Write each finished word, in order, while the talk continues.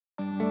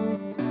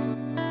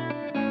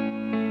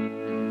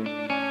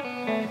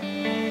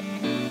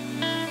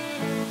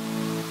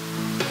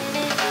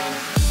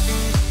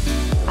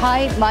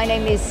Hi, my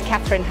name is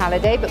Catherine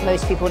Halliday, but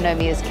most people know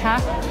me as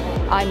Kath.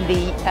 I'm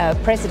the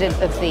president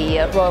of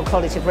the Royal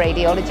College of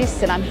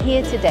Radiologists, and I'm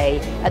here today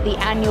at the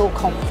annual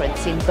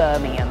conference in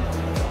Birmingham.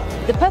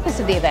 The purpose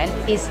of the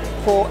event is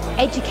for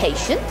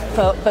education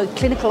for both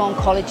clinical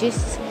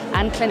oncologists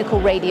and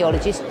clinical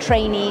radiologists,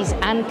 trainees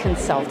and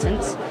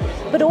consultants,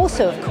 but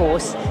also, of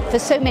course, for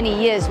so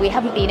many years we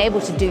haven't been able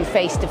to do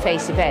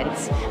face-to-face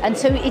events, and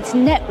so it's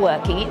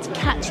networking, it's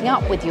catching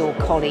up with your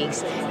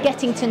colleagues,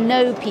 getting to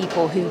know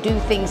people who do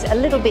things a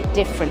little bit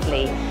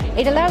differently.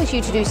 It allows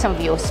you to do some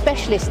of your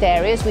specialist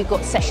areas. We've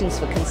got sessions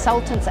for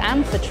consultants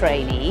and for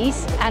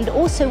trainees, and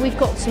also we've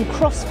got some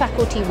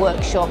cross-faculty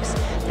workshops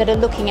that are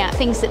looking at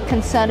things that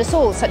concern us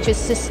all, such as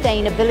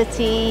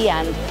sustainability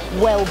and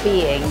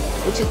well-being,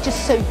 which is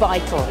just so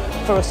vital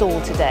for us all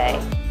today.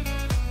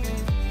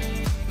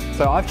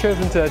 So I've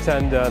chosen to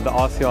attend the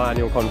RCR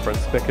Annual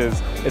Conference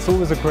because it's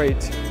always a great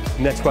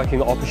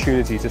networking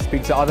opportunity to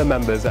speak to other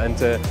members and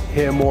to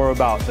hear more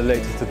about the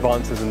latest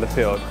advances in the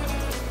field.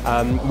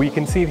 We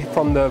can see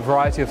from the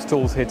variety of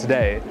stalls here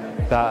today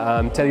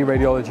that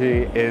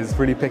teleradiology is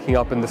really picking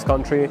up in this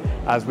country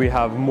as we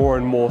have more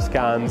and more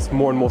scans,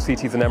 more and more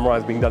CTs and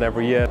MRIs being done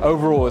every year.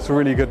 Overall, it's a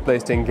really good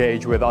place to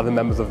engage with other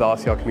members of the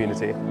RCR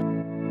community.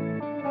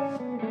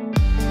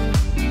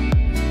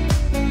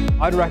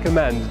 I'd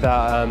recommend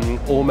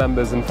that all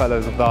members and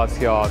fellows of the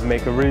RCR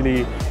make a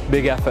really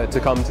big effort to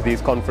come to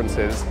these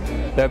conferences.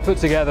 They're put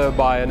together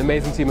by an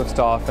amazing team of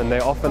staff, and they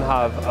often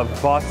have a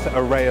vast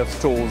array of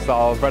stalls that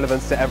are of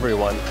relevance to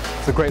everyone.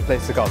 It's a great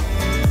place to come.